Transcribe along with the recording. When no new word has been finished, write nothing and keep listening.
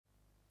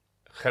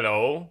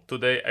Hello,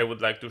 today I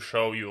would like to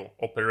show you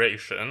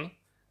operation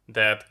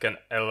that can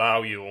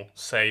allow you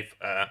save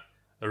a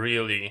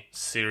really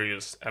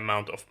serious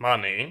amount of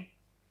money.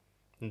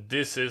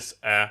 This is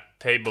a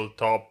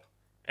tabletop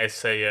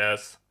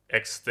SAS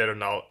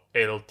external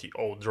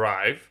LTO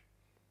drive.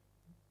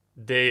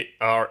 They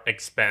are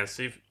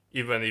expensive,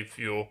 even if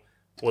you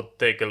would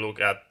take a look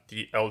at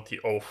the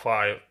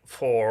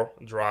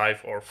LTO4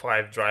 drive or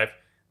 5 drive,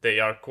 they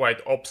are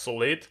quite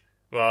obsolete,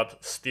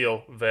 but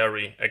still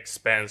very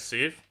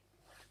expensive.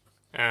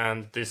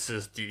 And this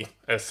is the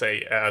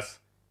SAS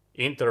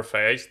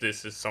interface.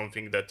 This is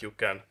something that you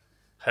can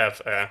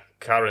have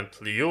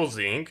currently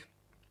using.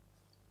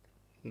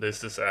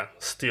 This is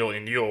still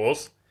in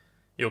use.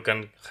 You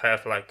can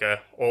have like a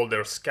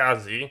older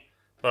SCSI,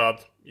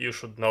 but you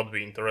should not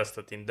be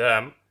interested in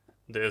them.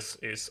 This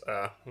is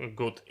a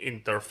good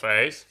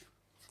interface.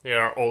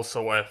 There are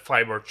also a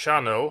fiber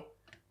channel,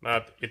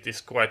 but it is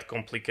quite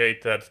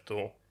complicated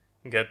to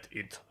get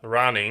it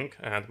running,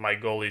 and my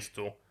goal is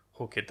to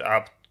hook it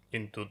up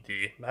into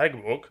the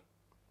MacBook.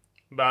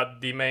 But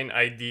the main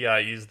idea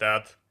is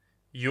that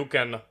you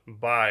can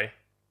buy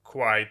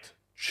quite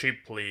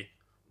cheaply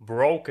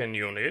broken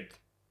unit,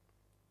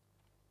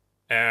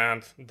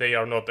 and they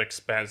are not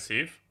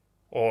expensive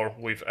or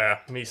with a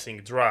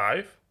missing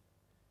drive,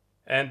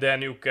 and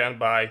then you can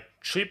buy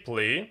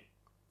cheaply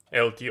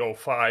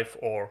LTO5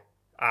 or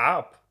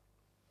up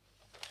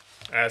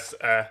as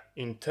an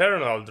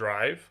internal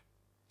drive,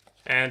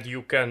 and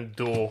you can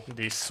do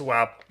the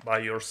swap by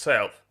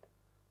yourself.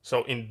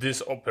 So in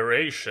this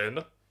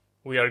operation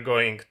we are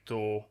going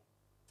to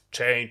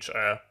change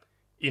a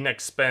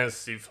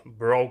inexpensive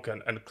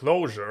broken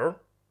enclosure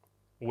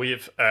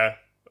with a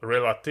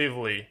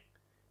relatively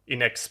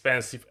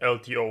inexpensive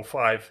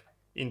LTO5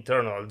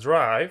 internal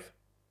drive,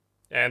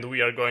 and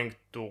we are going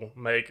to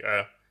make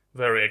a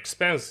very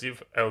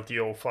expensive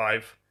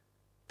LTO5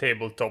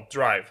 tabletop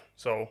drive.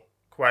 So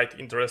quite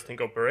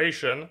interesting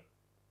operation,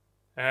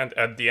 and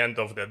at the end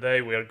of the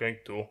day we are going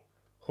to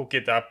hook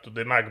it up to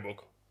the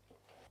MacBook.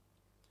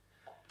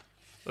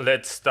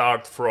 Let's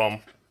start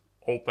from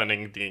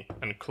opening the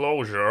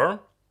enclosure,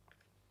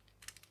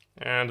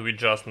 and we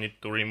just need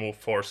to remove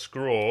 4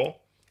 screws.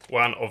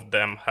 One of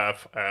them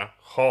have a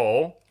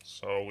hole,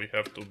 so we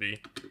have to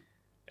be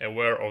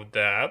aware of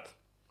that.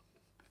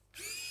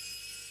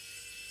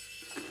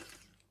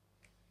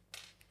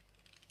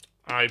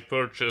 I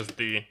purchased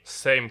the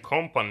same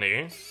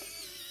company,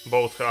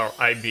 both are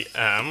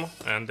IBM,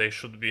 and they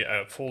should be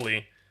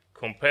fully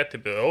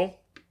compatible.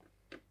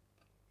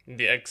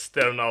 The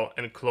external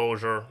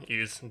enclosure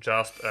is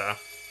just a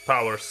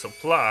power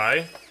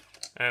supply,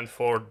 and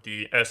for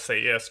the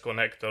SAS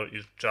connector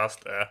is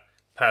just a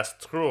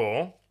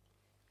pass-through,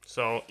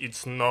 so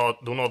it's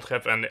do not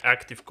have any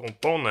active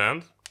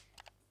component,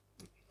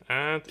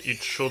 and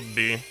it should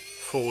be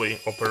fully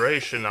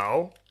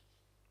operational.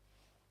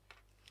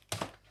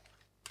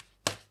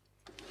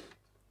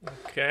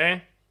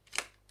 Okay,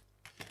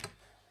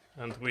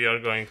 and we are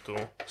going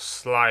to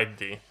slide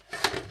the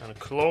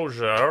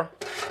enclosure.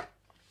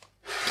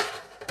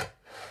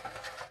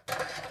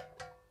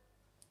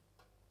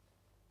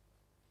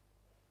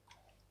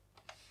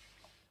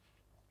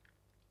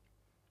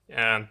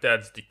 And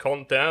that's the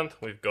content.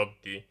 We've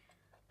got the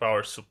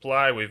power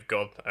supply, we've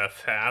got a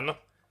fan,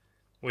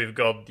 we've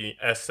got the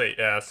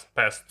SAS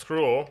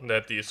pass-through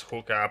that is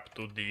hooked up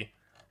to the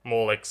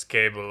Molex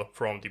cable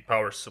from the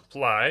power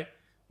supply.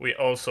 We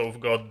also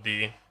got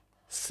the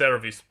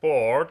service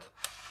port,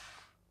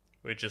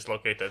 which is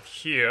located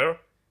here,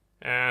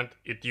 and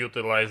it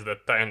utilizes the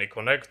tiny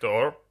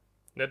connector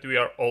that we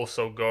are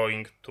also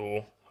going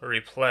to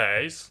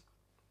replace.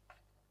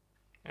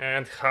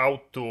 And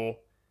how to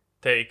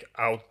take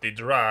out the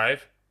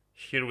drive.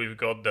 Here we've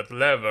got that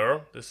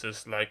lever. This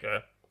is like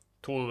a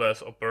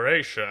toolless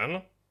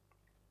operation.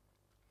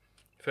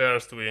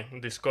 First we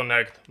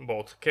disconnect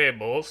both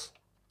cables,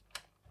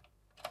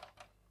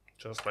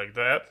 just like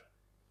that.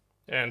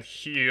 And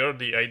here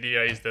the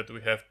idea is that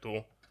we have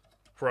to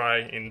pry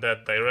in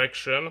that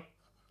direction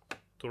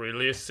to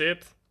release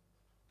it.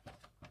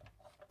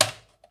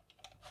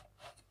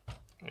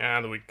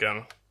 And we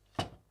can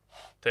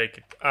take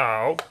it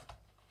out.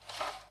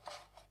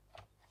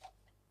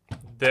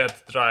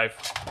 That drive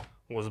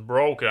was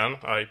broken.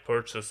 I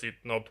purchased it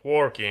not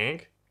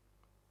working.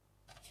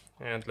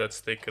 And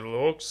let's take a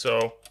look.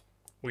 So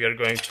we are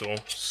going to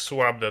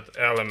swap that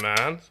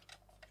element.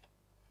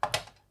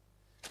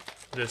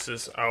 This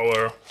is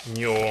our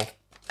new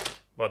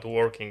but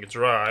working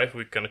drive.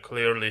 We can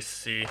clearly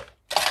see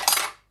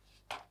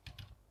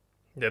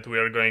that we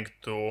are going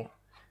to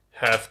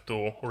have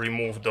to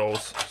remove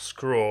those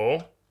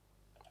screws.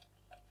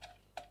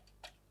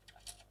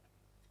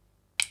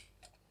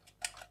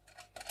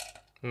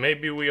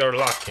 Maybe we are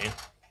lucky.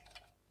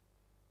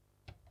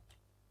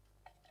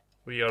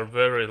 We are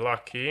very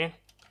lucky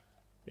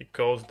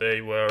because they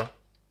were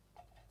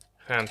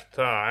hand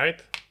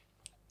tied.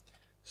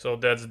 So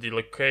that's the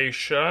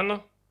location.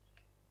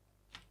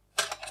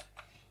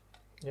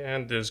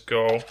 And this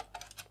go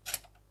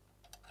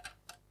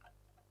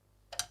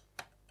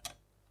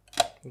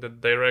the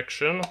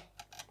direction.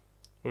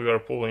 We are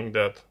pulling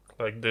that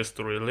like this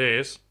to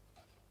release.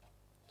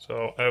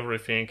 So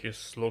everything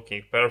is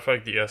looking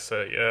perfect. The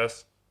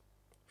SAS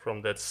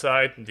from that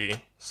side, the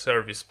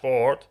service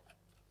port.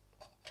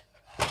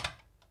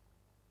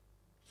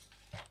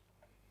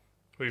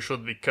 We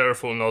should be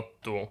careful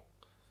not to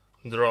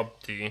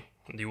drop the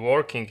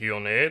working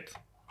unit.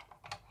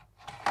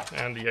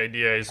 And the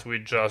idea is we're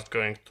just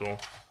going to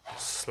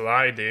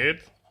slide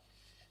it.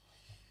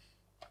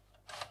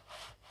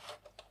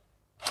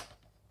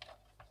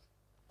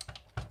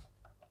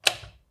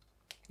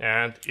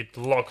 And it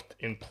locked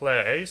in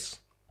place.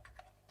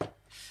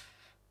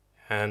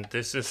 And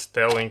this is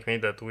telling me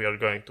that we are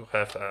going to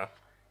have a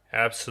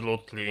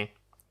absolutely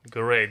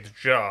great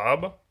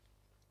job.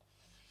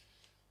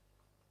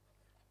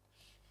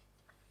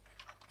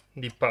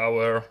 The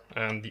power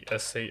and the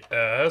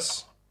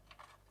SAS.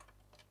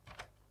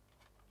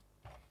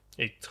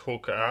 It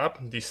hook up.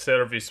 The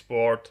service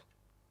port.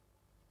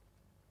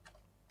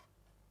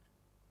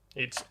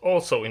 It's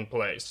also in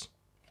place.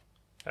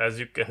 As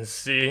you can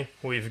see,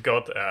 we've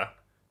got a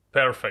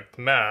perfect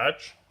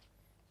match.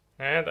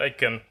 And I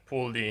can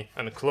pull the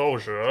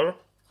enclosure.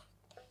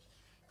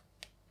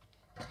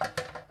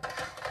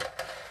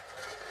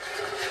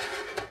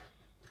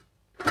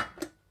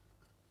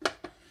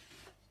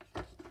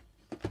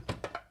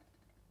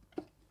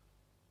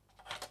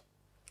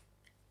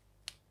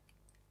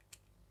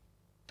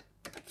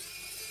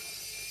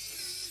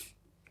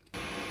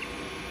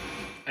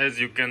 As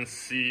you can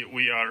see,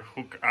 we are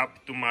hooked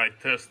up to my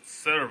test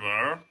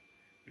server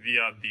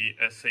via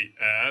the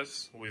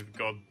SAS. We've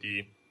got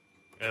the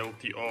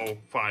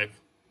LTO5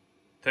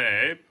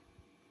 tape,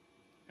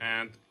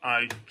 and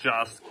I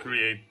just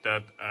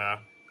created a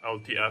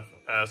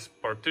LTFS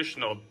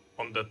partition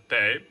on the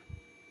tape,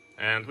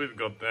 and we've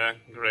got a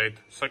great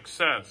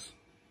success.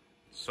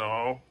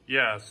 So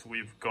yes,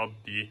 we've got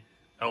the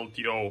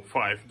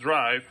LTO5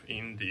 drive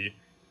in the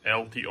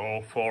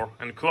LTO4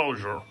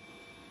 enclosure.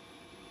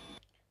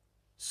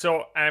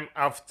 So I'm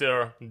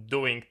after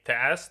doing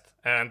test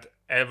and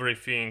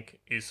everything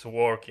is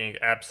working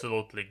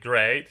absolutely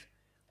great.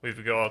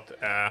 We've got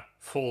a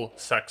full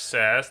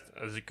success.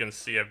 As you can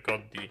see, I've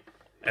got the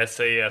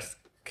SAS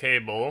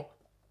cable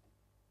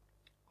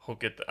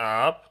hooked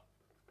up.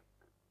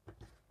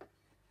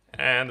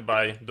 And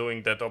by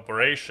doing that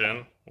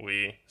operation,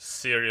 we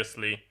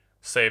seriously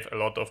save a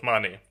lot of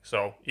money.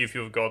 So if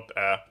you've got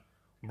a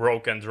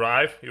broken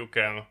drive, you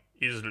can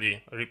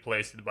easily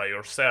replace it by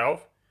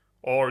yourself,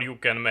 or you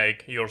can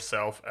make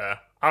yourself an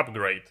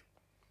upgrade.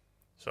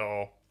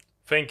 So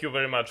thank you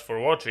very much for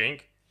watching.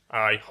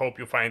 I hope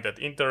you find that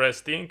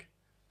interesting.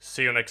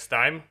 See you next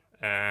time,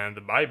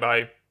 and bye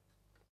bye.